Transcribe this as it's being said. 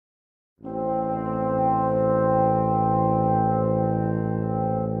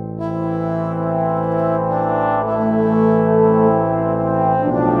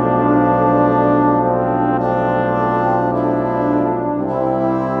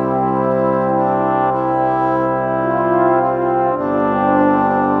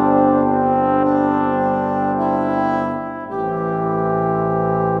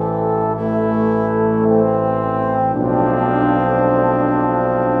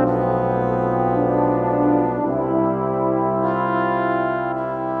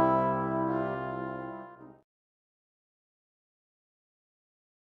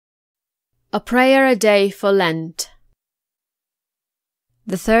A prayer a day for Lent.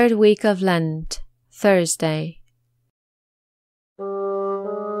 The third week of Lent, Thursday.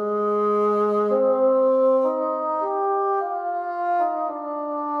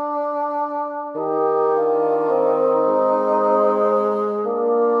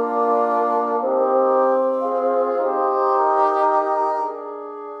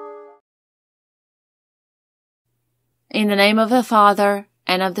 In the name of the Father,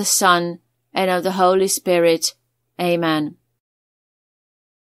 and of the Son, and of the Holy Spirit. Amen.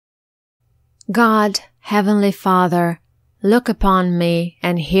 God, Heavenly Father, look upon me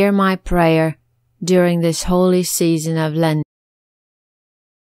and hear my prayer during this holy season of Lent.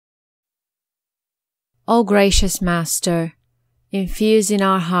 O gracious Master, infuse in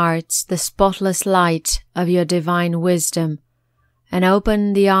our hearts the spotless light of your divine wisdom, and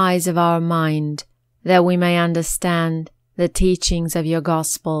open the eyes of our mind, that we may understand the teachings of your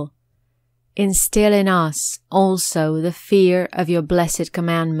gospel. Instill in us also the fear of your blessed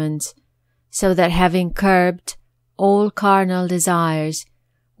commandments, so that having curbed all carnal desires,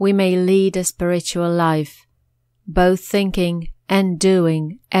 we may lead a spiritual life, both thinking and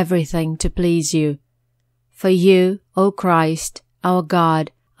doing everything to please you. For you, O Christ, our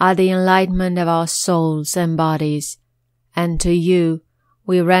God, are the enlightenment of our souls and bodies, and to you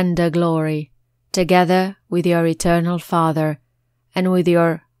we render glory, together with your eternal Father, and with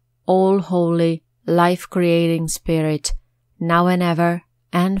your all-holy, life-creating Spirit, now and ever,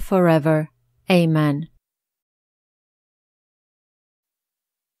 and forever. Amen.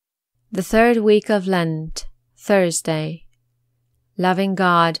 The third week of Lent, Thursday. Loving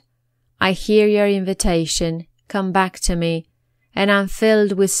God, I hear your invitation, come back to me, and I'm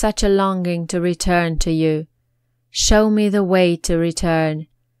filled with such a longing to return to you. Show me the way to return.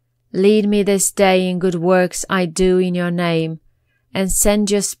 Lead me this day in good works I do in your name, and send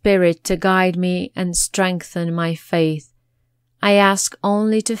your Spirit to guide me and strengthen my faith. I ask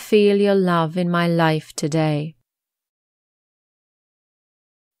only to feel your love in my life today.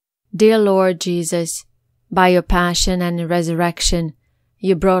 Dear Lord Jesus, by your passion and resurrection,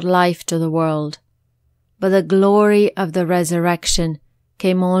 you brought life to the world. But the glory of the resurrection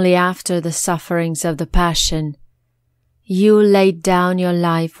came only after the sufferings of the passion. You laid down your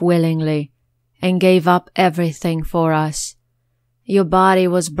life willingly and gave up everything for us. Your body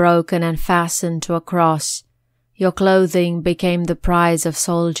was broken and fastened to a cross. Your clothing became the prize of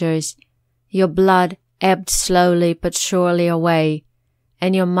soldiers. Your blood ebbed slowly but surely away,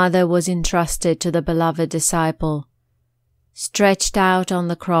 and your mother was entrusted to the beloved disciple. Stretched out on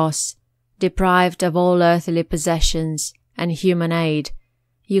the cross, deprived of all earthly possessions and human aid,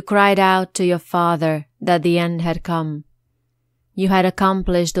 you cried out to your Father that the end had come. You had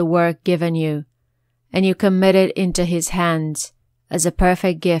accomplished the work given you, and you committed into his hands, as a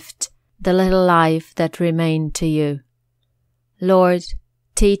perfect gift, the little life that remained to you. Lord,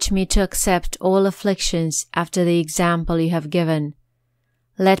 teach me to accept all afflictions after the example you have given.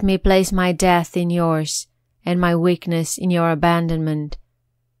 Let me place my death in yours, and my weakness in your abandonment.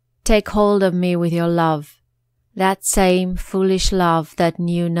 Take hold of me with your love, that same foolish love that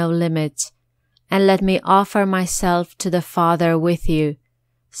knew no limits, and let me offer myself to the Father with you,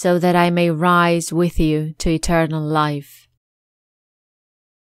 so that I may rise with you to eternal life.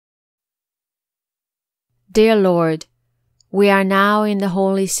 Dear Lord, we are now in the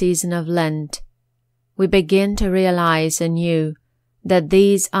holy season of Lent. We begin to realize anew that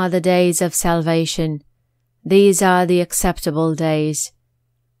these are the days of salvation. These are the acceptable days.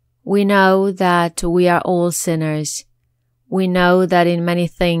 We know that we are all sinners. We know that in many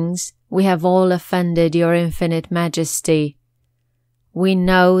things we have all offended your infinite majesty. We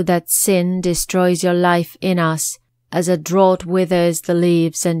know that sin destroys your life in us, as a drought withers the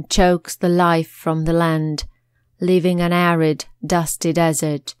leaves and chokes the life from the land, leaving an arid, dusty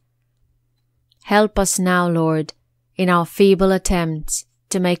desert. Help us now, Lord, in our feeble attempts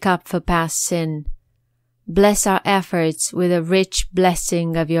to make up for past sin. Bless our efforts with a rich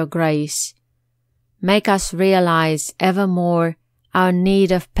blessing of your grace. Make us realize evermore our need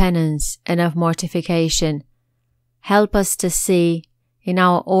of penance and of mortification. Help us to see, in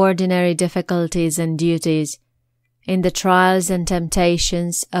our ordinary difficulties and duties, in the trials and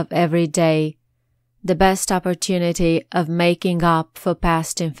temptations of every day, the best opportunity of making up for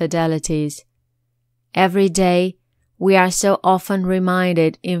past infidelities. Every day we are so often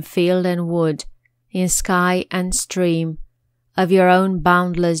reminded in field and wood, in sky and stream, of your own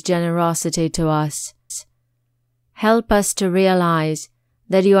boundless generosity to us. Help us to realize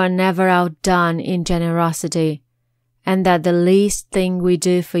that you are never outdone in generosity, and that the least thing we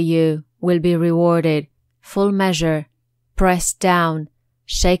do for you will be rewarded, full measure, pressed down,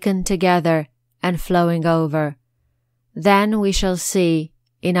 shaken together and flowing over. Then we shall see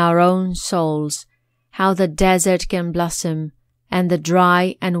in our own souls how the desert can blossom and the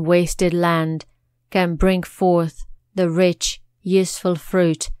dry and wasted land can bring forth the rich, useful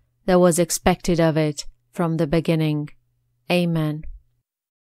fruit that was expected of it from the beginning. Amen.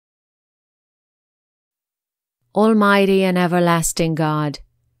 Almighty and everlasting God,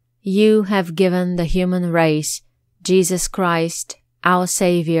 you have given the human race Jesus Christ, our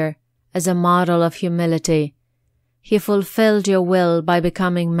Saviour, as a model of humility. He fulfilled your will by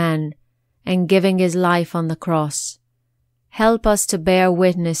becoming man and giving his life on the cross. Help us to bear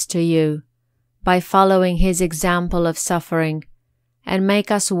witness to you by following his example of suffering, and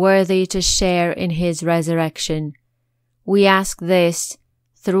make us worthy to share in his resurrection. We ask this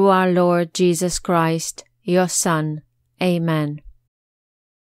through our Lord Jesus Christ, your Son. Amen.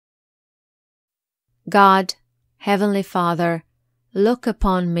 God, Heavenly Father, look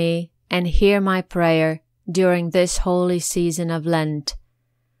upon me and hear my prayer during this holy season of Lent.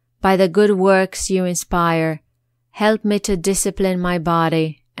 By the good works you inspire, help me to discipline my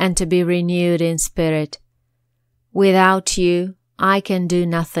body and to be renewed in spirit. Without you, I can do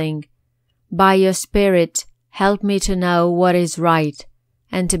nothing. By your Spirit, help me to know what is right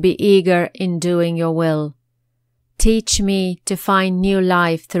and to be eager in doing your will. Teach me to find new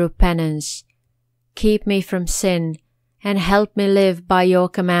life through penance. Keep me from sin and help me live by your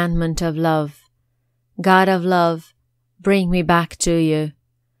commandment of love. God of love, bring me back to you.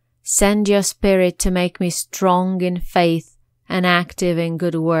 Send your Spirit to make me strong in faith and active in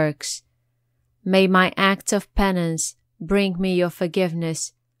good works. May my acts of penance bring me your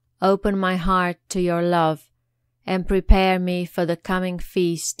forgiveness, open my heart to your love, and prepare me for the coming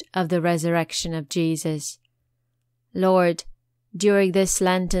feast of the resurrection of Jesus. Lord, during this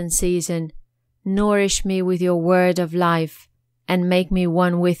Lenten season, nourish me with your word of life and make me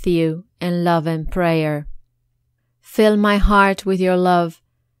one with you in love and prayer. Fill my heart with your love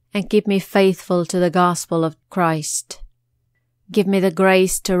and keep me faithful to the gospel of Christ. Give me the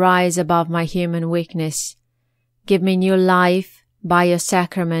grace to rise above my human weakness. Give me new life by your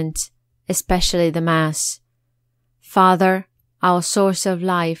sacraments, especially the Mass. Father, our source of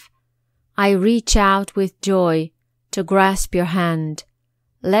life, I reach out with joy to grasp your hand.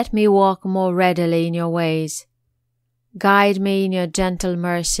 Let me walk more readily in your ways. Guide me in your gentle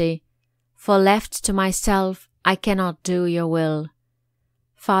mercy, for left to myself I cannot do your will.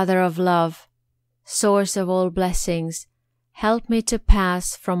 Father of love, source of all blessings, help me to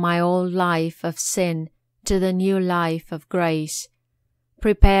pass from my old life of sin to the new life of grace.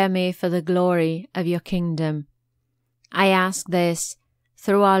 Prepare me for the glory of your kingdom. I ask this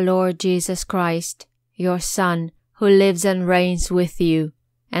through our Lord Jesus Christ, your Son, who lives and reigns with you,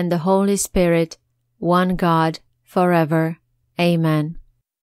 and the Holy Spirit, one God, forever. Amen.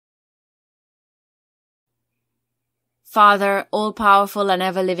 Father, all-powerful and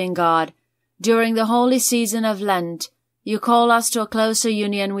ever-living God, during the holy season of Lent, you call us to a closer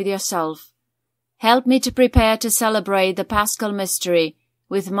union with yourself. Help me to prepare to celebrate the Paschal mystery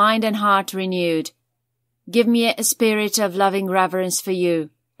with mind and heart renewed. Give me a spirit of loving reverence for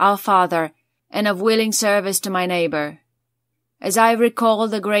you, our Father, and of willing service to my neighbor. As I recall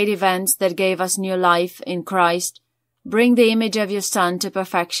the great events that gave us new life in Christ, bring the image of your Son to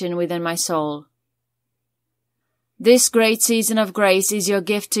perfection within my soul. This great season of grace is your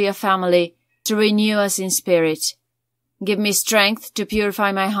gift to your family to renew us in spirit. Give me strength to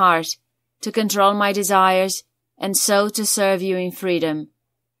purify my heart, to control my desires, and so to serve you in freedom.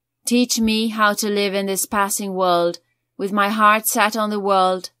 Teach me how to live in this passing world with my heart set on the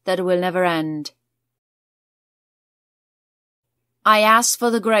world that will never end. I ask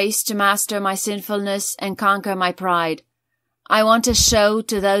for the grace to master my sinfulness and conquer my pride. I want to show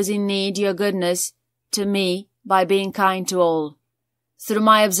to those in need your goodness, to me, by being kind to all. Through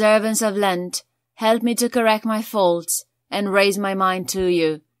my observance of Lent, help me to correct my faults and raise my mind to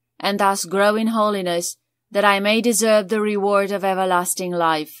you, and thus grow in holiness, that I may deserve the reward of everlasting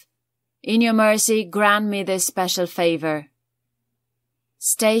life. In your mercy, grant me this special favor.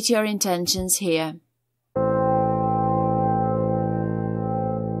 State your intentions here.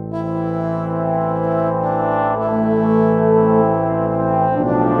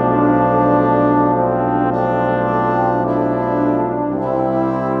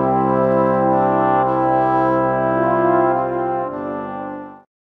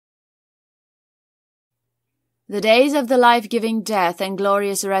 The days of the life-giving death and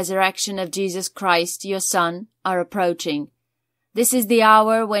glorious resurrection of Jesus Christ, your Son, are approaching. This is the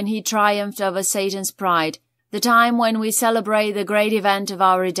hour when he triumphed over Satan's pride, the time when we celebrate the great event of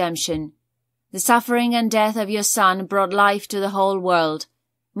our redemption. The suffering and death of your Son brought life to the whole world,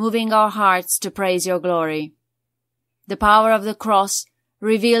 moving our hearts to praise your glory. The power of the cross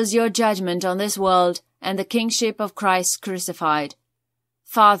reveals your judgment on this world and the kingship of Christ crucified.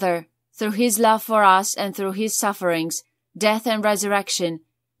 Father, through his love for us and through his sufferings, death and resurrection,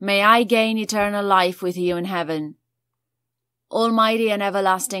 may I gain eternal life with you in heaven. Almighty and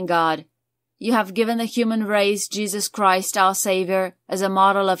everlasting God, you have given the human race Jesus Christ our Saviour as a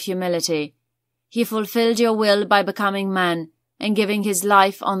model of humility. He fulfilled your will by becoming man and giving his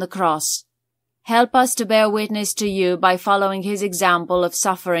life on the cross. Help us to bear witness to you by following his example of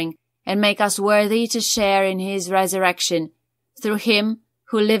suffering, and make us worthy to share in his resurrection, through him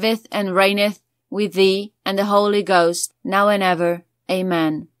who liveth and reigneth with thee and the Holy Ghost, now and ever.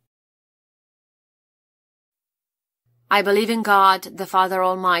 Amen. I believe in God, the Father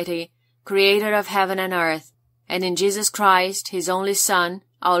Almighty, creator of heaven and earth, and in Jesus Christ, his only Son,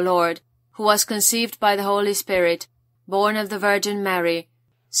 our Lord, who was conceived by the Holy Spirit, born of the Virgin Mary,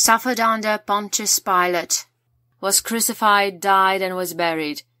 suffered under Pontius Pilate, was crucified, died, and was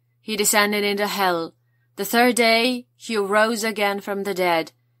buried. He descended into hell. The third day he rose again from the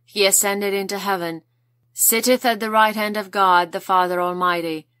dead. He ascended into heaven, sitteth at the right hand of God, the Father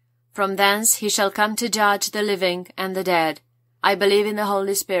Almighty. From thence he shall come to judge the living and the dead. I believe in the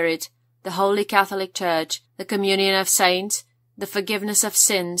Holy Spirit, the Holy Catholic Church, the communion of saints, the forgiveness of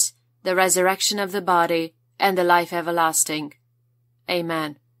sins, the resurrection of the body, and the life everlasting.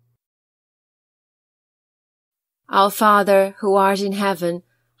 Amen. Our Father, who art in heaven,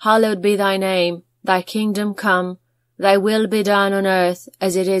 hallowed be thy name. Thy kingdom come, thy will be done on earth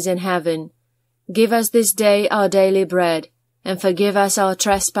as it is in heaven. Give us this day our daily bread, and forgive us our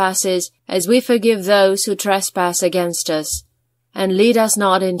trespasses as we forgive those who trespass against us. And lead us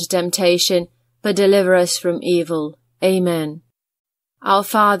not into temptation, but deliver us from evil. Amen. Our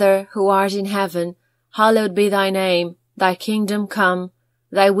Father, who art in heaven, hallowed be thy name. Thy kingdom come,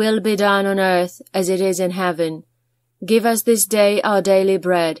 thy will be done on earth as it is in heaven. Give us this day our daily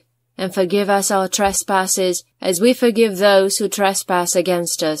bread, and forgive us our trespasses as we forgive those who trespass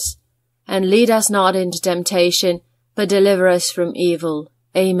against us. And lead us not into temptation, but deliver us from evil.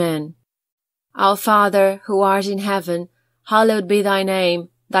 Amen. Our Father, who art in heaven, hallowed be thy name.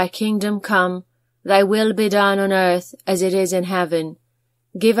 Thy kingdom come, thy will be done on earth as it is in heaven.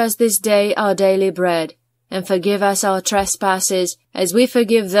 Give us this day our daily bread, and forgive us our trespasses as we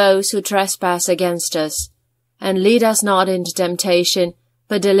forgive those who trespass against us. And lead us not into temptation,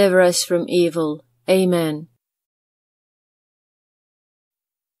 but deliver us from evil. Amen.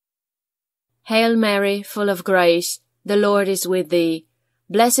 Hail Mary, full of grace, the Lord is with thee.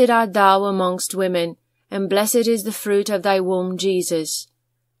 Blessed art thou amongst women, and blessed is the fruit of thy womb, Jesus.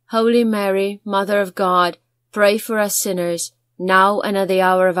 Holy Mary, Mother of God, pray for us sinners, now and at the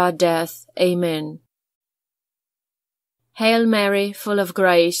hour of our death. Amen. Hail Mary, full of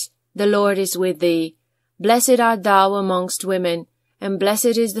grace, the Lord is with thee. Blessed art thou amongst women, and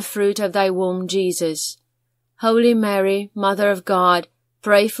blessed is the fruit of thy womb, Jesus. Holy Mary, Mother of God,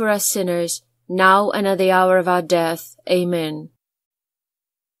 pray for us sinners, now and at the hour of our death. Amen.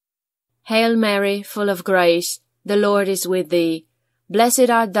 Hail Mary, full of grace, the Lord is with thee. Blessed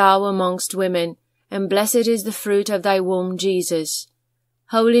art thou amongst women, and blessed is the fruit of thy womb, Jesus.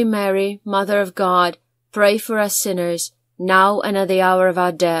 Holy Mary, Mother of God, pray for us sinners, now and at the hour of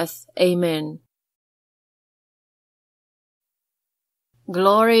our death. Amen.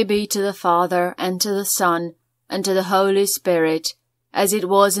 Glory be to the Father, and to the Son, and to the Holy Spirit, as it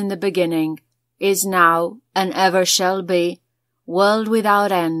was in the beginning, is now, and ever shall be, world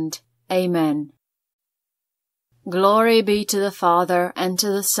without end. Amen. Glory be to the Father, and to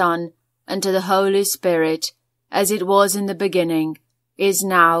the Son, and to the Holy Spirit, as it was in the beginning, is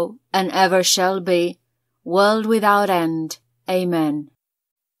now, and ever shall be, world without end. Amen.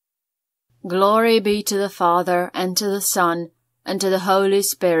 Glory be to the Father, and to the Son, and to the Holy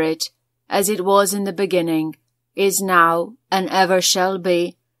Spirit, as it was in the beginning, is now, and ever shall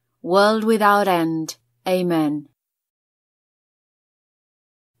be, world without end. Amen.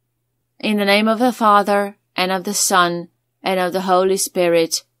 In the name of the Father, and of the Son, and of the Holy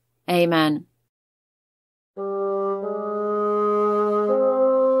Spirit. Amen.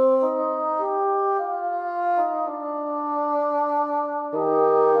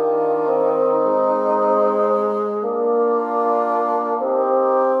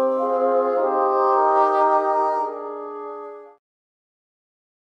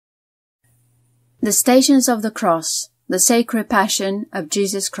 The Stations of the Cross, the Sacred Passion of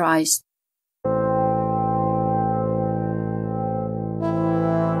Jesus Christ.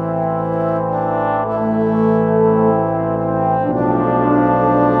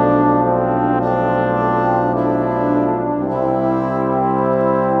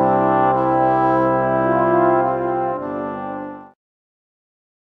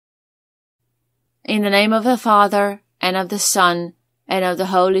 In the name of the Father, and of the Son, and of the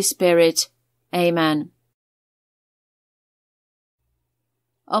Holy Spirit. Amen.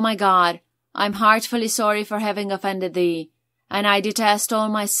 O my God, I am heartfully sorry for having offended thee, and I detest all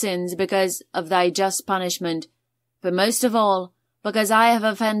my sins because of thy just punishment, but most of all, because I have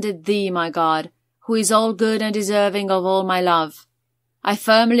offended thee, my God, who is all good and deserving of all my love. I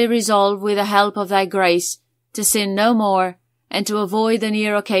firmly resolve, with the help of thy grace, to sin no more, and to avoid the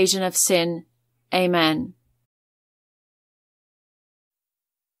near occasion of sin. Amen.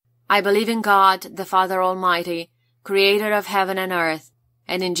 I believe in God, the Father Almighty, creator of heaven and earth,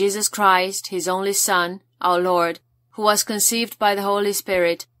 and in Jesus Christ, his only Son, our Lord, who was conceived by the Holy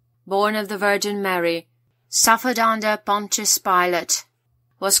Spirit, born of the Virgin Mary, suffered under Pontius Pilate,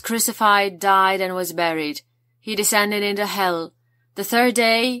 was crucified, died, and was buried. He descended into hell. The third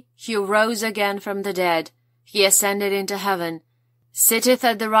day he rose again from the dead. He ascended into heaven, sitteth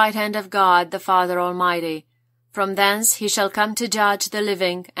at the right hand of God, the Father Almighty. From thence he shall come to judge the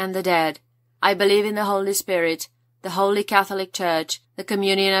living and the dead. I believe in the Holy Spirit, the Holy Catholic Church, the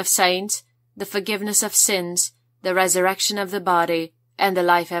communion of saints, the forgiveness of sins, the resurrection of the body, and the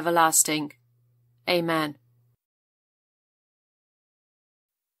life everlasting. Amen.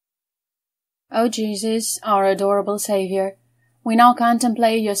 O Jesus, our adorable Saviour, we now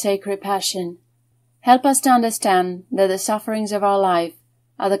contemplate your sacred passion. Help us to understand that the sufferings of our life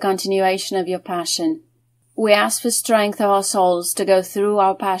are the continuation of your passion. We ask for strength of our souls to go through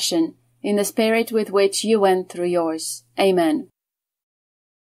our passion in the spirit with which you went through yours. Amen.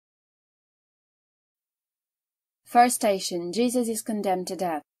 First station, Jesus is condemned to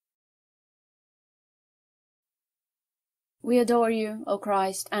death. We adore you, O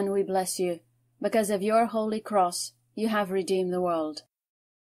Christ, and we bless you. Because of your holy cross, you have redeemed the world.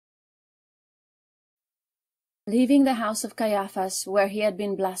 Leaving the house of Caiaphas, where he had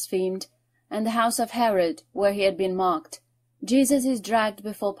been blasphemed, and the house of Herod, where he had been mocked, Jesus is dragged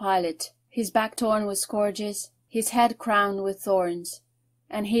before Pilate, his back torn with scourges, his head crowned with thorns.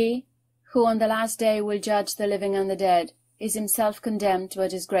 And he, who on the last day will judge the living and the dead, is himself condemned to a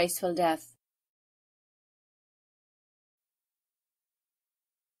disgraceful death.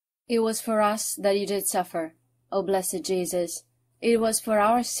 It was for us that you did suffer, O blessed Jesus. It was for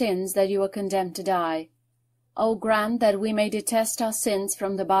our sins that you were condemned to die. O grant that we may detest our sins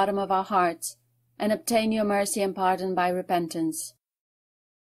from the bottom of our hearts, and obtain your mercy and pardon by repentance.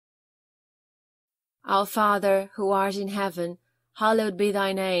 Our Father, who art in heaven, hallowed be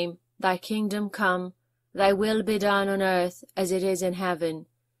thy name. Thy kingdom come, thy will be done on earth as it is in heaven.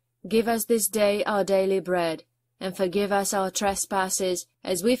 Give us this day our daily bread, and forgive us our trespasses,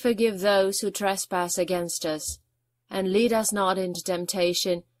 as we forgive those who trespass against us. And lead us not into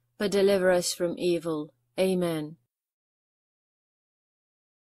temptation, but deliver us from evil. Amen.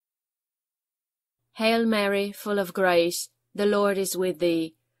 Hail Mary, full of grace, the Lord is with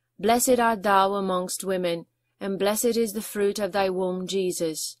thee. Blessed art thou amongst women, and blessed is the fruit of thy womb,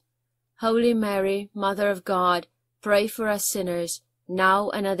 Jesus. Holy Mary, Mother of God, pray for us sinners, now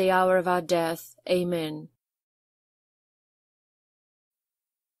and at the hour of our death. Amen.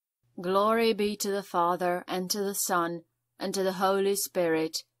 Glory be to the Father, and to the Son, and to the Holy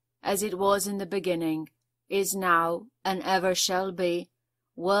Spirit, as it was in the beginning, is now, and ever shall be,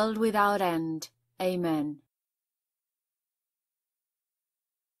 world without end. Amen.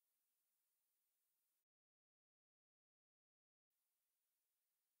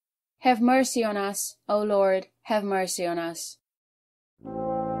 Have mercy on us, O Lord, have mercy on us.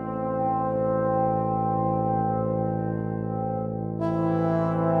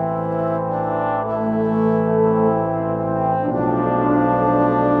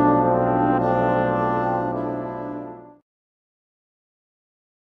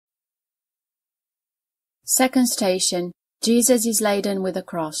 Second station, Jesus is laden with a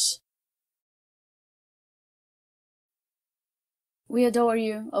cross. We adore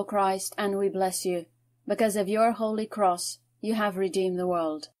you, O Christ, and we bless you. Because of your holy cross, you have redeemed the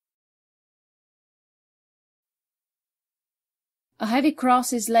world. A heavy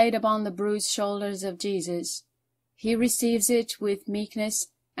cross is laid upon the bruised shoulders of Jesus. He receives it with meekness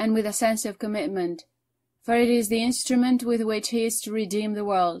and with a sense of commitment, for it is the instrument with which he is to redeem the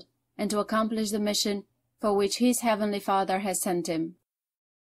world and to accomplish the mission for which his heavenly Father has sent him.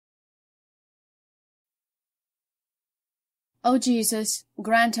 O Jesus,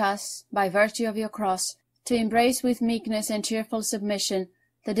 grant us, by virtue of your cross, to embrace with meekness and cheerful submission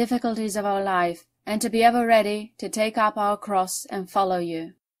the difficulties of our life, and to be ever ready to take up our cross and follow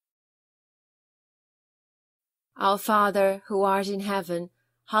you. Our Father, who art in heaven,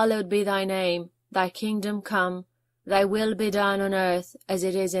 hallowed be thy name. Thy kingdom come, thy will be done on earth as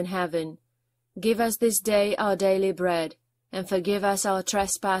it is in heaven. Give us this day our daily bread, and forgive us our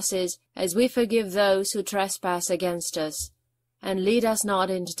trespasses, as we forgive those who trespass against us. And lead us not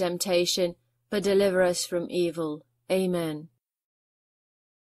into temptation, but deliver us from evil. Amen.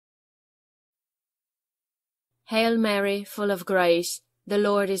 Hail Mary, full of grace, the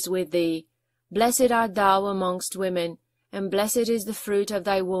Lord is with thee. Blessed art thou amongst women, and blessed is the fruit of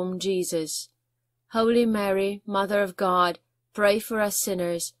thy womb, Jesus. Holy Mary, Mother of God, pray for us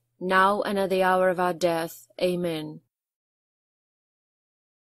sinners, now and at the hour of our death. Amen.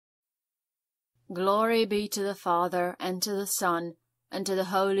 Glory be to the Father, and to the Son, and to the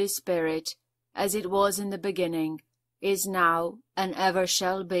Holy Spirit, as it was in the beginning, is now, and ever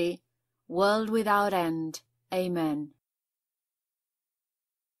shall be, world without end. Amen.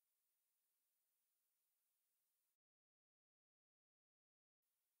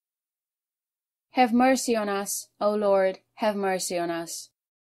 Have mercy on us, O Lord, have mercy on us.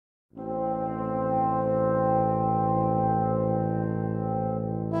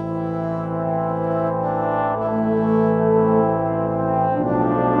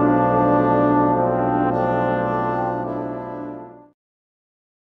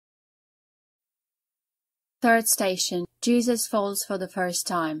 Third station. Jesus falls for the first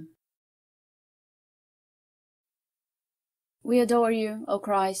time. We adore you, O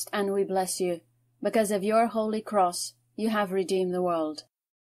Christ, and we bless you. Because of your holy cross, you have redeemed the world.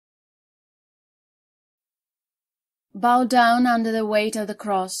 Bowed down under the weight of the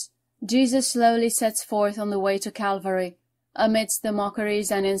cross, Jesus slowly sets forth on the way to Calvary, amidst the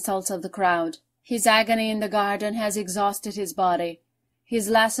mockeries and insults of the crowd. His agony in the garden has exhausted his body. He is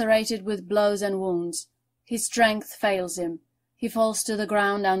lacerated with blows and wounds. His strength fails him. He falls to the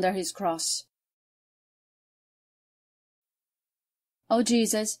ground under his cross. O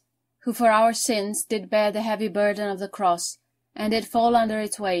Jesus, who for our sins did bear the heavy burden of the cross, and did fall under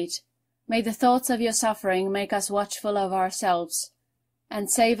its weight, may the thoughts of your suffering make us watchful of ourselves,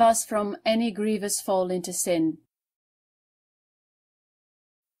 and save us from any grievous fall into sin.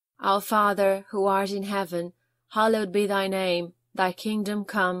 Our Father, who art in heaven, hallowed be thy name. Thy kingdom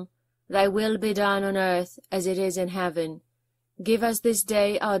come, thy will be done on earth as it is in heaven. Give us this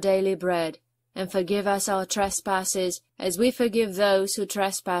day our daily bread, and forgive us our trespasses, as we forgive those who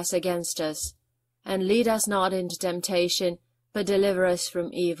trespass against us. And lead us not into temptation, but deliver us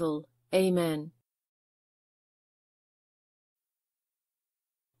from evil. Amen.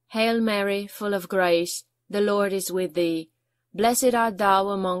 Hail Mary, full of grace, the Lord is with thee. Blessed art thou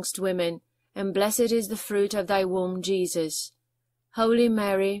amongst women, and blessed is the fruit of thy womb, Jesus. Holy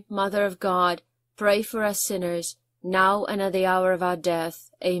Mary, Mother of God, pray for us sinners, now and at the hour of our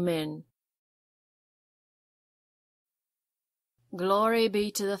death. Amen. Glory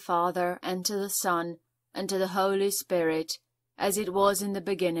be to the Father, and to the Son, and to the Holy Spirit, as it was in the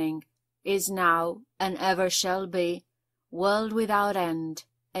beginning, is now, and ever shall be, world without end.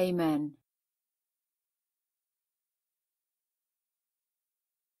 Amen.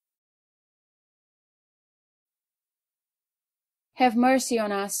 Have mercy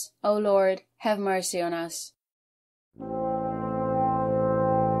on us, O Lord, have mercy on us.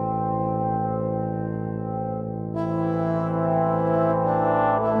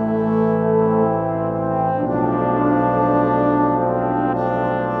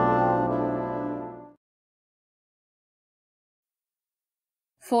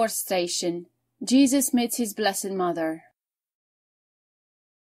 Fourth station. Jesus meets his Blessed Mother.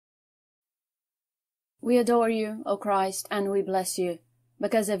 We adore you, O Christ, and we bless you.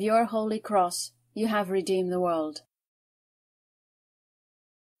 Because of your holy cross, you have redeemed the world.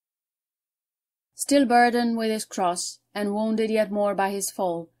 Still burdened with his cross, and wounded yet more by his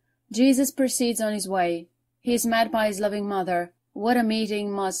fall, Jesus proceeds on his way. He is met by his loving mother. What a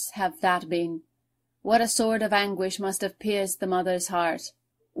meeting must have that been! What a sword of anguish must have pierced the mother's heart!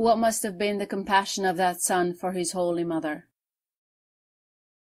 What must have been the compassion of that son for his holy mother!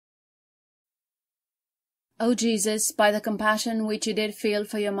 O Jesus, by the compassion which you did feel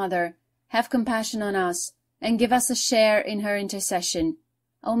for your mother, have compassion on us, and give us a share in her intercession.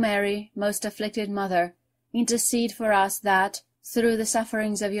 O Mary, most afflicted Mother, intercede for us that, through the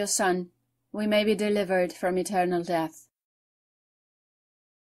sufferings of your Son, we may be delivered from eternal death.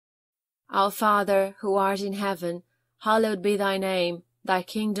 Our Father, who art in heaven, hallowed be thy name. Thy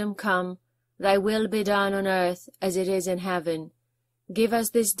kingdom come, thy will be done on earth as it is in heaven. Give us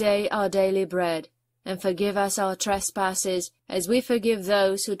this day our daily bread, and forgive us our trespasses, as we forgive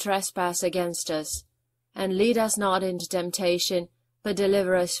those who trespass against us. And lead us not into temptation, but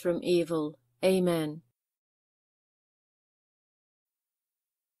deliver us from evil. Amen.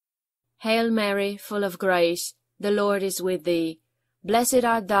 Hail Mary, full of grace, the Lord is with thee. Blessed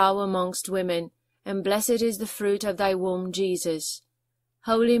art thou amongst women, and blessed is the fruit of thy womb, Jesus.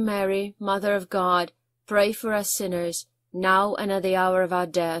 Holy Mary, Mother of God, pray for us sinners, now and at the hour of our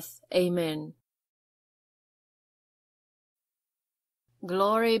death. Amen.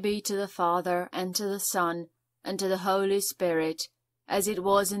 Glory be to the Father, and to the Son, and to the Holy Spirit, as it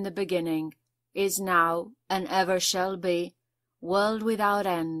was in the beginning, is now, and ever shall be, world without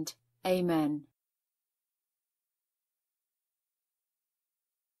end. Amen.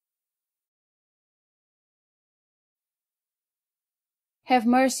 Have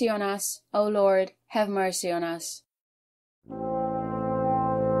mercy on us, O Lord, have mercy on us.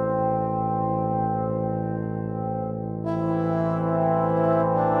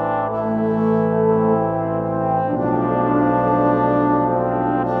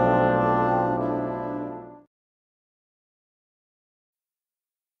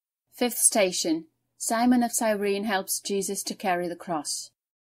 Fifth station. Simon of Cyrene helps Jesus to carry the cross.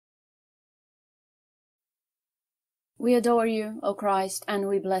 We adore you, O Christ, and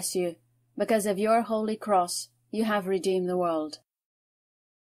we bless you. Because of your holy cross, you have redeemed the world.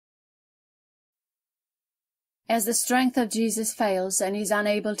 As the strength of Jesus fails and he is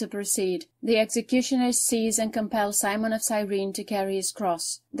unable to proceed, the executioners seize and compel Simon of Cyrene to carry his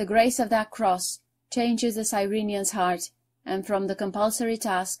cross. The grace of that cross changes the Cyrenian's heart, and from the compulsory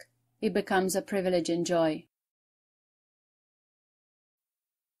task, it becomes a privilege and joy.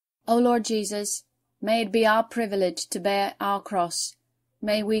 O Lord Jesus, may it be our privilege to bear our cross.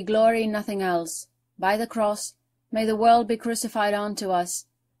 May we glory in nothing else. By the cross, may the world be crucified unto us,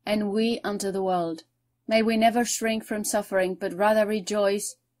 and we unto the world. May we never shrink from suffering, but rather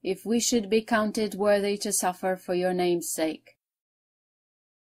rejoice if we should be counted worthy to suffer for your name's sake.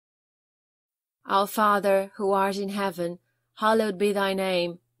 Our Father, who art in heaven, hallowed be thy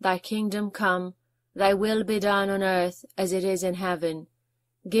name. Thy kingdom come, thy will be done on earth as it is in heaven.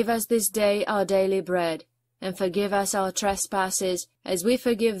 Give us this day our daily bread, and forgive us our trespasses, as we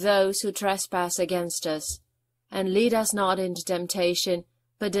forgive those who trespass against us. And lead us not into temptation,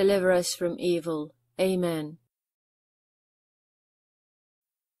 but deliver us from evil. Amen.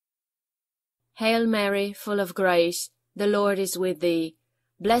 Hail Mary, full of grace, the Lord is with thee.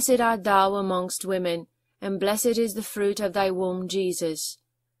 Blessed art thou amongst women, and blessed is the fruit of thy womb, Jesus.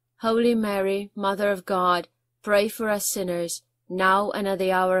 Holy Mary, Mother of God, pray for us sinners, now and at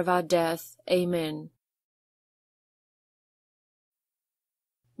the hour of our death. Amen.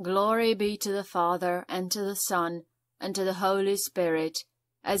 Glory be to the Father, and to the Son, and to the Holy Spirit,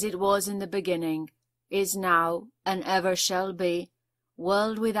 as it was in the beginning, is now, and ever shall be,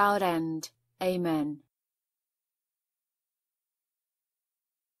 world without end. Amen.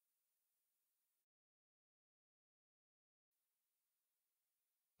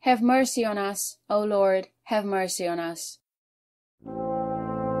 Have mercy on us, O Lord, have mercy on us.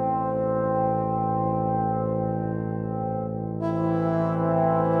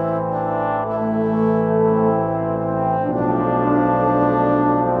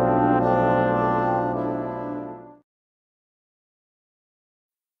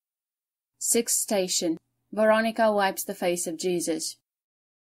 Sixth station. Veronica wipes the face of Jesus.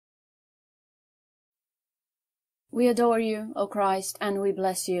 We adore you, O Christ, and we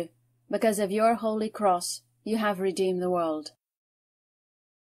bless you. Because of your holy cross, you have redeemed the world.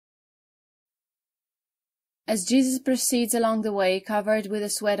 As Jesus proceeds along the way covered with the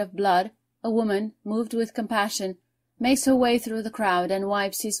sweat of blood, a woman, moved with compassion, makes her way through the crowd and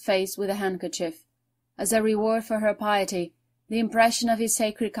wipes his face with a handkerchief. As a reward for her piety, the impression of his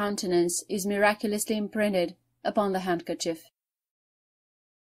sacred countenance is miraculously imprinted upon the handkerchief.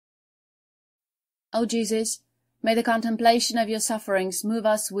 O Jesus, may the contemplation of your sufferings move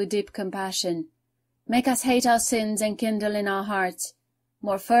us with deep compassion. Make us hate our sins and kindle in our hearts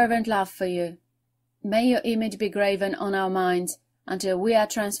more fervent love for you. May your image be graven on our minds until we are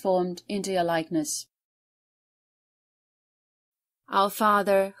transformed into your likeness. Our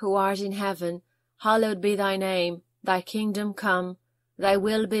Father, who art in heaven, hallowed be thy name. Thy kingdom come, thy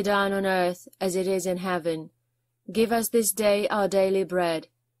will be done on earth as it is in heaven. Give us this day our daily bread,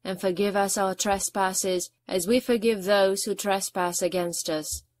 and forgive us our trespasses, as we forgive those who trespass against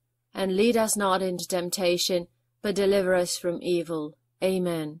us. And lead us not into temptation, but deliver us from evil.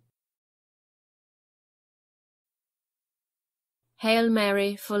 Amen. Hail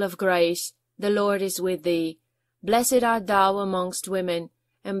Mary, full of grace, the Lord is with thee. Blessed art thou amongst women,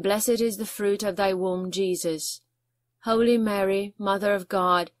 and blessed is the fruit of thy womb, Jesus. Holy Mary, Mother of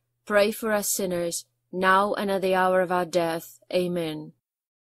God, pray for us sinners, now and at the hour of our death. Amen.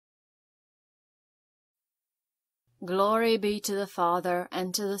 Glory be to the Father,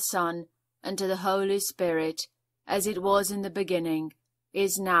 and to the Son, and to the Holy Spirit, as it was in the beginning,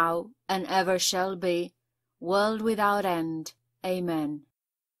 is now, and ever shall be, world without end. Amen.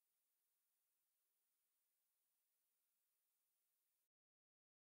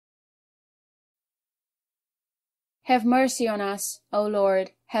 Have mercy on us, O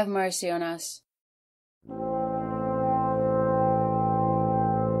Lord, have mercy on us.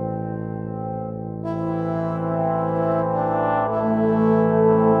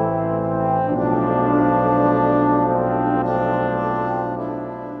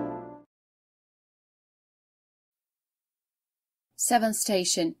 Seventh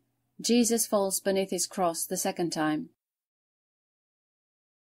station. Jesus falls beneath his cross the second time.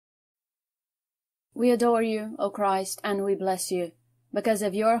 We adore you, O Christ, and we bless you. Because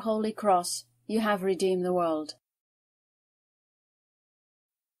of your holy cross, you have redeemed the world.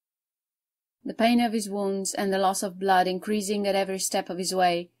 The pain of his wounds and the loss of blood increasing at every step of his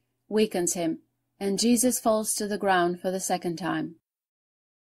way weakens him, and Jesus falls to the ground for the second time.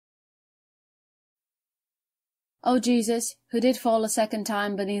 O Jesus, who did fall a second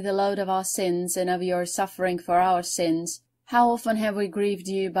time beneath the load of our sins and of your suffering for our sins, how often have we grieved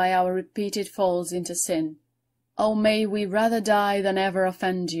you by our repeated falls into sin? O may we rather die than ever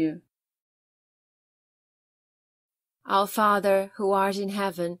offend you. Our Father, who art in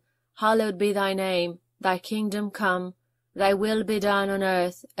heaven, hallowed be thy name. Thy kingdom come, thy will be done on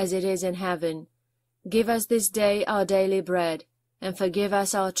earth as it is in heaven. Give us this day our daily bread, and forgive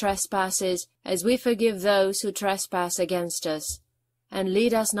us our trespasses, as we forgive those who trespass against us. And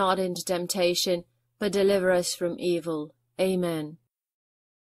lead us not into temptation, but deliver us from evil. Amen.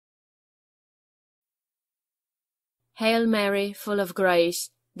 Hail Mary, full of grace,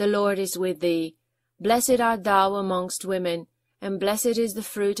 the Lord is with thee. Blessed art thou amongst women, and blessed is the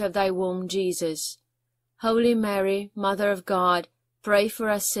fruit of thy womb, Jesus. Holy Mary, Mother of God, pray for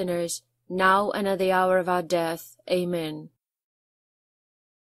us sinners, now and at the hour of our death. Amen.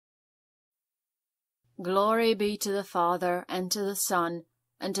 Glory be to the Father, and to the Son,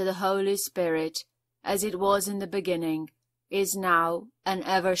 and to the Holy Spirit, as it was in the beginning, is now, and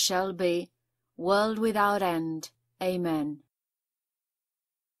ever shall be, world without end. Amen.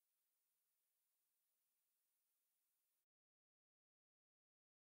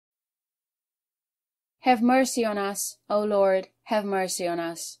 Have mercy on us, O Lord, have mercy on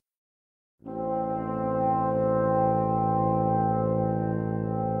us.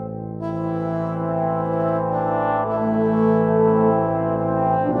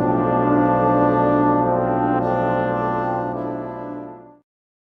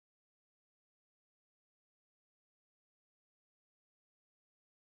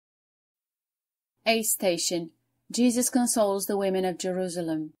 Eighth station. Jesus consoles the women of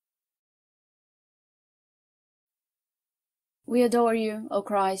Jerusalem. We adore you, O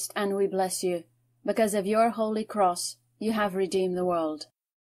Christ, and we bless you. Because of your holy cross, you have redeemed the world.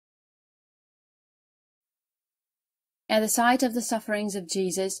 At the sight of the sufferings of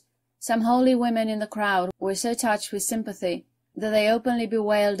Jesus, some holy women in the crowd were so touched with sympathy that they openly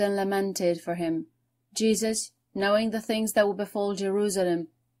bewailed and lamented for him. Jesus, knowing the things that would befall Jerusalem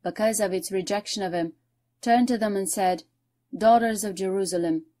because of its rejection of him, turned to them and said, Daughters of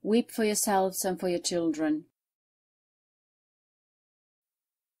Jerusalem, weep for yourselves and for your children.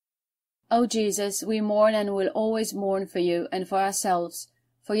 O Jesus, we mourn and will always mourn for you and for ourselves,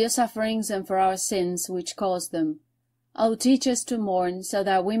 for your sufferings and for our sins which caused them. O teach us to mourn, so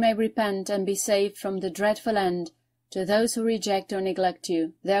that we may repent and be saved from the dreadful end to those who reject or neglect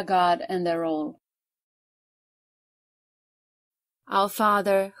you, their God and their all. Our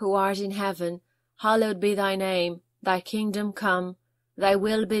Father, who art in heaven, hallowed be thy name. Thy kingdom come, thy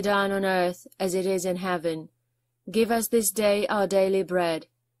will be done on earth as it is in heaven. Give us this day our daily bread,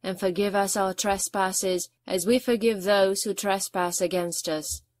 and forgive us our trespasses, as we forgive those who trespass against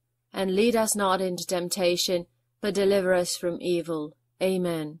us. And lead us not into temptation, but deliver us from evil.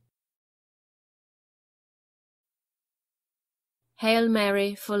 Amen. Hail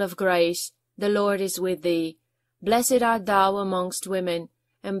Mary, full of grace, the Lord is with thee. Blessed art thou amongst women,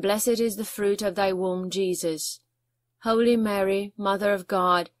 and blessed is the fruit of thy womb, Jesus. Holy Mary, Mother of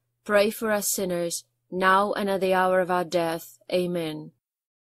God, pray for us sinners, now and at the hour of our death. Amen.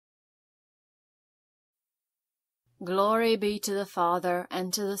 Glory be to the Father,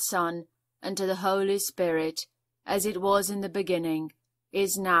 and to the Son, and to the Holy Spirit, as it was in the beginning,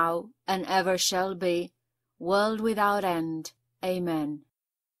 is now, and ever shall be, world without end. Amen.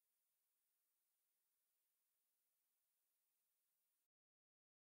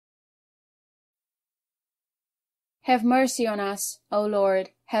 Have mercy on us, O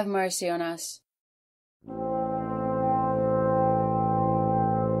Lord, have mercy on us.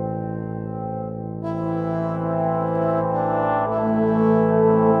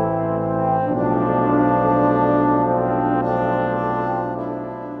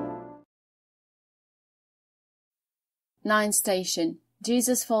 Ninth station.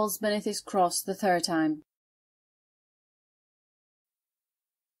 Jesus falls beneath his cross the third time.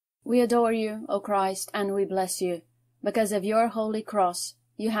 We adore you, O Christ, and we bless you. Because of your holy cross,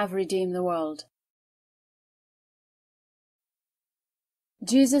 you have redeemed the world.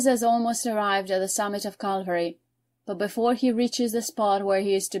 Jesus has almost arrived at the summit of Calvary, but before he reaches the spot where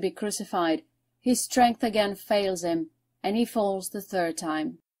he is to be crucified, his strength again fails him, and he falls the third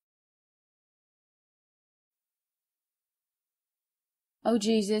time. O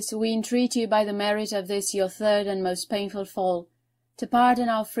Jesus, we entreat you by the merit of this your third and most painful fall, to pardon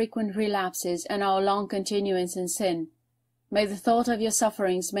our frequent relapses and our long continuance in sin. May the thought of your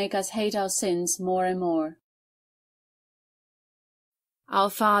sufferings make us hate our sins more and more. Our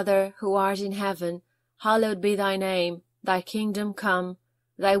Father, who art in heaven, hallowed be thy name. Thy kingdom come,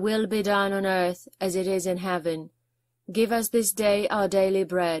 thy will be done on earth as it is in heaven. Give us this day our daily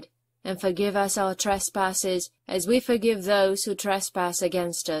bread, and forgive us our trespasses, as we forgive those who trespass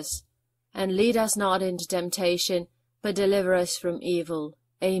against us. And lead us not into temptation, but deliver us from evil.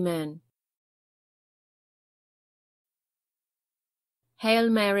 Amen. Hail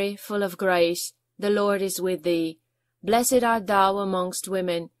Mary, full of grace, the Lord is with thee. Blessed art thou amongst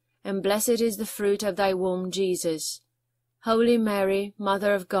women, and blessed is the fruit of thy womb, Jesus. Holy Mary,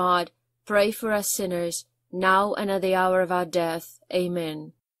 Mother of God, pray for us sinners, now and at the hour of our death.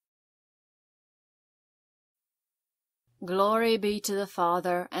 Amen. Glory be to the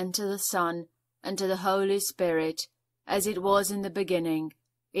Father, and to the Son, and to the Holy Spirit, as it was in the beginning,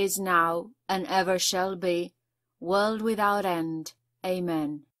 is now, and ever shall be, world without end.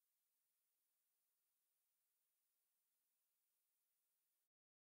 Amen.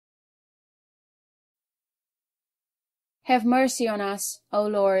 Have mercy on us, O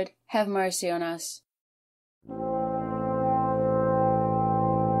Lord, have mercy on us.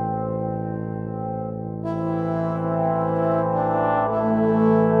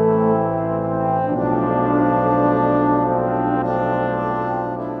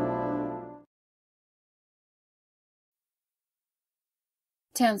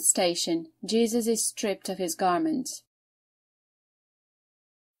 Tenth station. Jesus is stripped of his garments.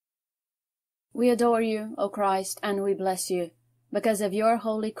 We adore you, O Christ, and we bless you. Because of your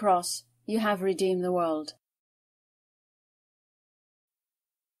holy cross, you have redeemed the world.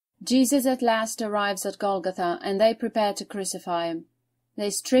 Jesus at last arrives at Golgotha, and they prepare to crucify him.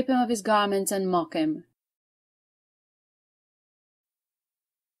 They strip him of his garments and mock him.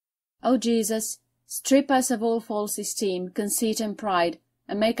 O Jesus, strip us of all false esteem, conceit, and pride,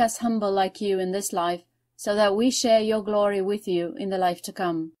 and make us humble like you in this life, so that we share your glory with you in the life to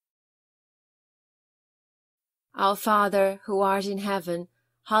come. Our Father, who art in heaven,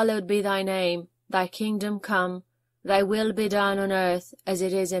 hallowed be thy name. Thy kingdom come, thy will be done on earth as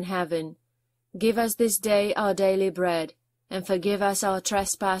it is in heaven. Give us this day our daily bread, and forgive us our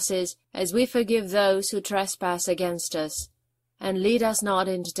trespasses, as we forgive those who trespass against us. And lead us not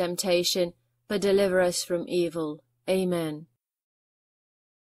into temptation, but deliver us from evil. Amen.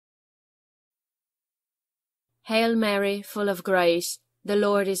 Hail Mary, full of grace, the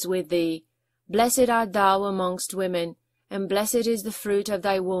Lord is with thee. Blessed art thou amongst women, and blessed is the fruit of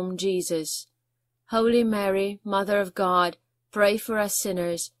thy womb, Jesus. Holy Mary, Mother of God, pray for us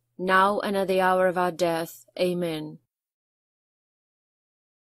sinners, now and at the hour of our death. Amen.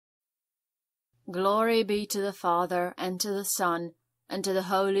 Glory be to the Father, and to the Son, and to the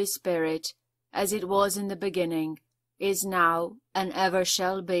Holy Spirit, as it was in the beginning, is now, and ever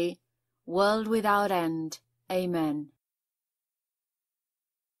shall be, world without end. Amen.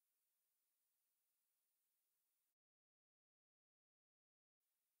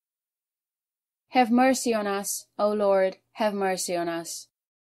 Have mercy on us, O Lord, have mercy on us.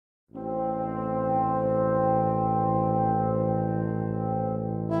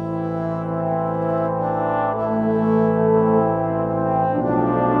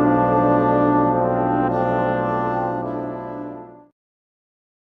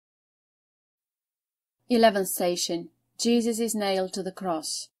 Eleventh station. Jesus is nailed to the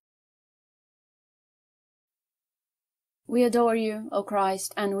cross. We adore you, O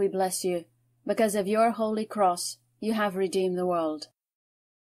Christ, and we bless you. Because of your holy cross, you have redeemed the world.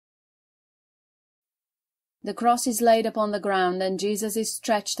 The cross is laid upon the ground, and Jesus is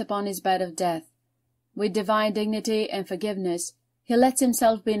stretched upon his bed of death. With divine dignity and forgiveness, he lets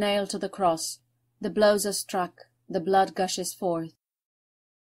himself be nailed to the cross. The blows are struck, the blood gushes forth.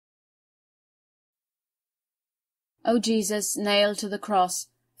 O Jesus, nailed to the cross,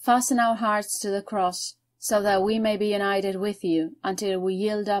 fasten our hearts to the cross, so that we may be united with you until we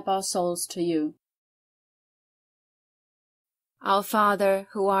yield up our souls to you. Our Father,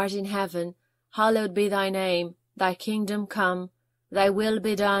 who art in heaven, hallowed be thy name. thy kingdom come, thy will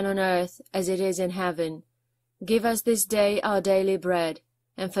be done on earth as it is in heaven. Give us this day our daily bread,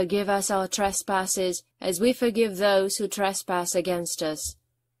 and forgive us our trespasses as we forgive those who trespass against us.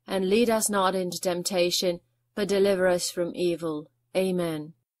 And lead us not into temptation, but deliver us from evil.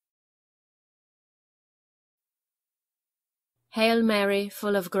 Amen. Hail Mary,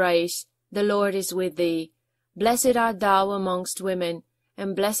 full of grace, the Lord is with thee. Blessed art thou amongst women,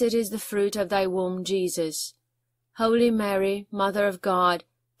 and blessed is the fruit of thy womb, Jesus. Holy Mary, Mother of God,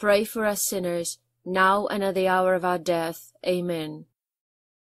 pray for us sinners, now and at the hour of our death. Amen.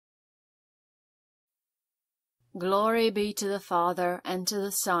 Glory be to the Father, and to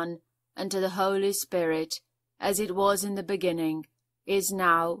the Son, and to the Holy Spirit, as it was in the beginning, is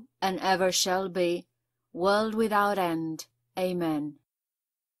now, and ever shall be, world without end. Amen.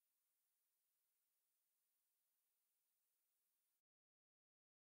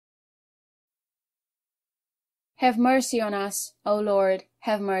 Have mercy on us, O Lord,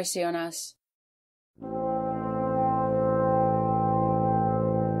 have mercy on us.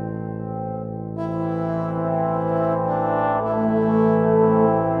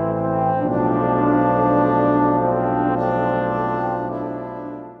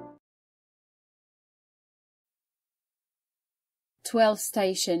 Twelfth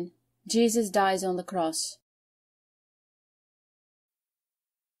station. Jesus dies on the cross.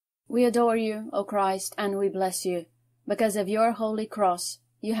 We adore you, O Christ, and we bless you. Because of your holy cross,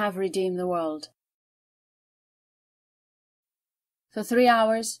 you have redeemed the world. For 3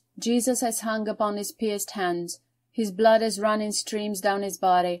 hours, Jesus has hung upon his pierced hands. His blood has run in streams down his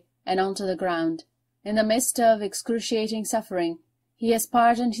body and onto the ground. In the midst of excruciating suffering, he has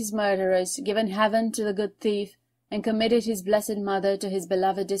pardoned his murderers, given heaven to the good thief, and committed his blessed mother to his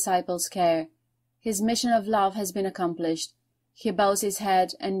beloved disciples' care. His mission of love has been accomplished. He bows his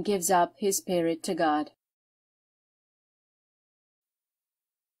head and gives up his spirit to God.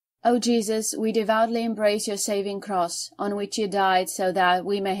 O Jesus, we devoutly embrace your saving cross, on which you died so that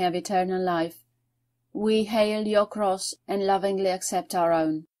we may have eternal life. We hail your cross and lovingly accept our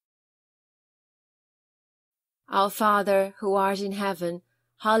own. Our Father, who art in heaven,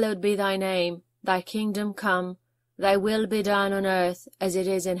 hallowed be thy name. Thy kingdom come, thy will be done on earth as it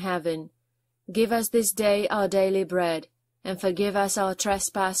is in heaven. Give us this day our daily bread, and forgive us our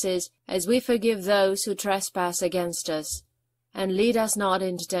trespasses as we forgive those who trespass against us. And lead us not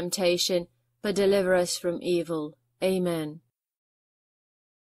into temptation, but deliver us from evil. Amen.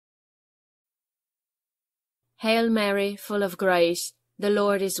 Hail Mary, full of grace, the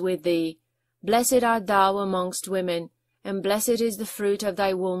Lord is with thee. Blessed art thou amongst women, and blessed is the fruit of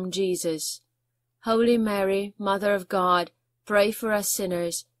thy womb, Jesus. Holy Mary, Mother of God, pray for us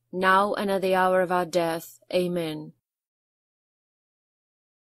sinners, now and at the hour of our death. Amen.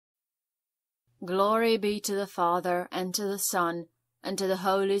 Glory be to the Father, and to the Son, and to the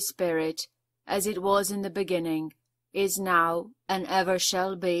Holy Spirit, as it was in the beginning, is now, and ever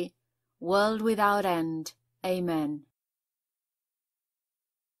shall be, world without end. Amen.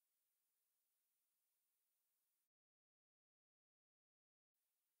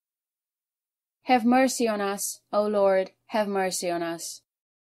 Have mercy on us, O Lord, have mercy on us.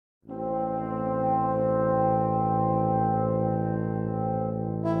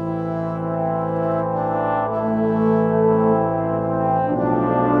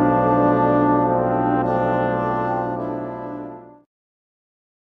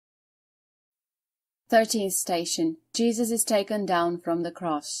 Thirteenth station. Jesus is taken down from the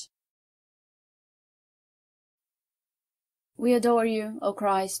cross. We adore you, O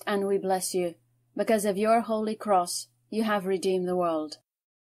Christ, and we bless you. Because of your holy cross, you have redeemed the world.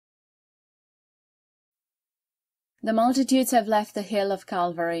 The multitudes have left the hill of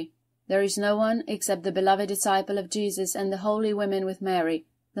Calvary. There is no one except the beloved disciple of Jesus and the holy women with Mary,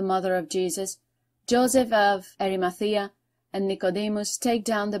 the mother of Jesus, Joseph of Arimathea, and Nicodemus take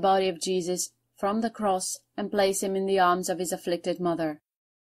down the body of Jesus from the cross and place him in the arms of his afflicted mother.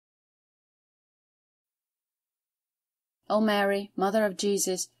 O Mary, Mother of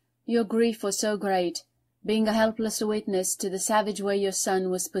Jesus, your grief was so great, being a helpless witness to the savage way your Son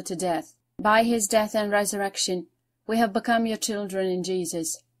was put to death. By his death and resurrection, we have become your children in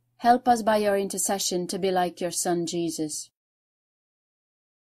Jesus. Help us by your intercession to be like your Son Jesus.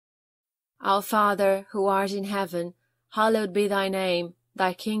 Our Father, who art in heaven, hallowed be thy name.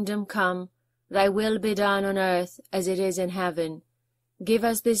 Thy kingdom come, thy will be done on earth as it is in heaven. Give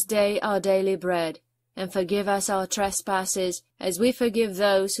us this day our daily bread, and forgive us our trespasses as we forgive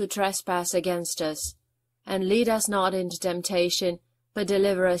those who trespass against us. And lead us not into temptation, but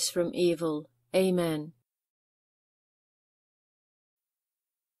deliver us from evil. Amen.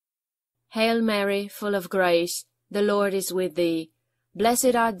 Hail Mary, full of grace, the Lord is with thee.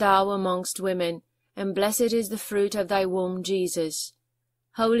 Blessed art thou amongst women, and blessed is the fruit of thy womb, Jesus.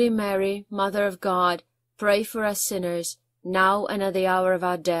 Holy Mary, Mother of God, pray for us sinners, now and at the hour of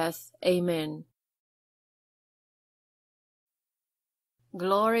our death. Amen.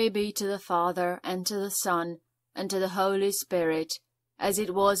 Glory be to the Father, and to the Son, and to the Holy Spirit, as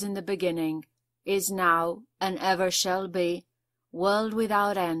it was in the beginning, is now, and ever shall be, world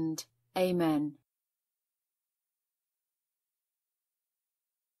without end. Amen.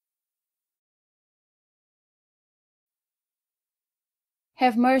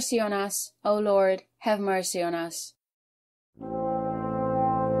 Have mercy on us, O Lord, have mercy on us.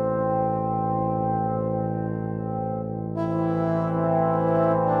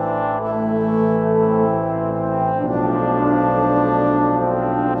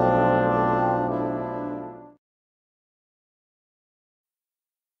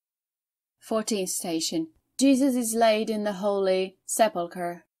 Fourteenth station. Jesus is laid in the Holy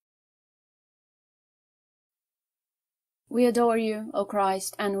Sepulchre. We adore you, O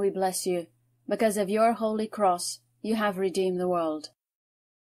Christ, and we bless you. Because of your holy cross, you have redeemed the world.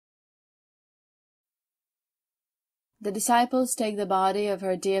 The disciples take the body of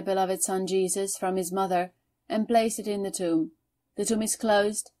her dear beloved Son Jesus from his mother and place it in the tomb. The tomb is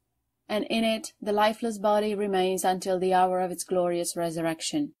closed, and in it the lifeless body remains until the hour of its glorious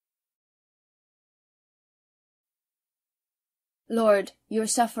resurrection. Lord, your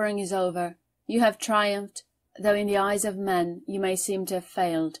suffering is over. You have triumphed, though in the eyes of men you may seem to have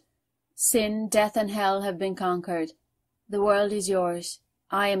failed. Sin, death, and hell have been conquered. The world is yours.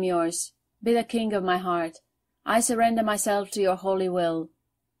 I am yours. Be the king of my heart. I surrender myself to your holy will.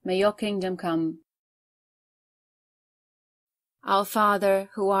 May your kingdom come. Our Father,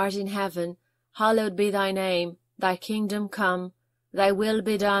 who art in heaven, hallowed be thy name. Thy kingdom come. Thy will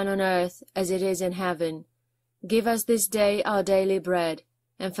be done on earth as it is in heaven. Give us this day our daily bread,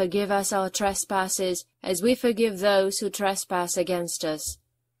 and forgive us our trespasses, as we forgive those who trespass against us.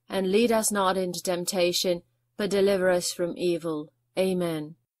 And lead us not into temptation, but deliver us from evil.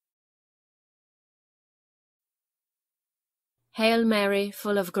 Amen. Hail Mary,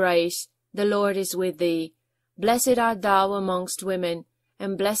 full of grace, the Lord is with thee. Blessed art thou amongst women,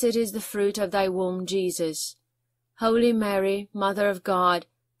 and blessed is the fruit of thy womb, Jesus. Holy Mary, Mother of God,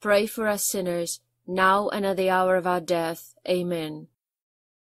 pray for us sinners, now and at the hour of our death. Amen.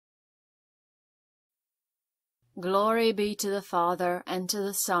 Glory be to the Father, and to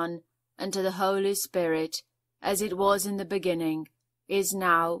the Son, and to the Holy Spirit, as it was in the beginning, is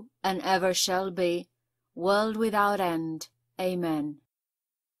now, and ever shall be, world without end. Amen.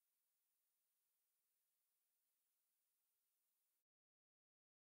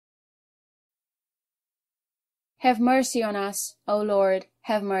 Have mercy on us, O Lord,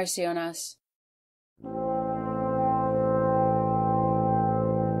 have mercy on us.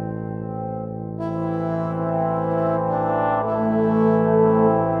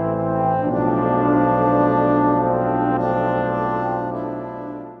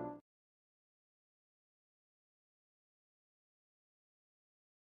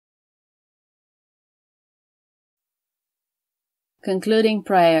 Concluding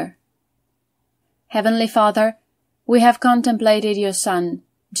prayer. Heavenly Father, we have contemplated your Son,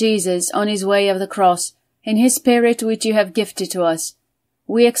 Jesus, on his way of the cross, in his Spirit which you have gifted to us.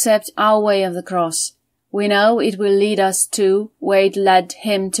 We accept our way of the cross. We know it will lead us to, where it led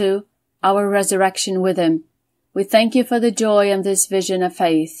him to, our resurrection with him. We thank you for the joy of this vision of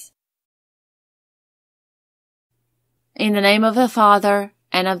faith. In the name of the Father,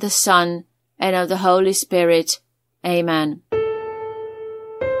 and of the Son, and of the Holy Spirit. Amen.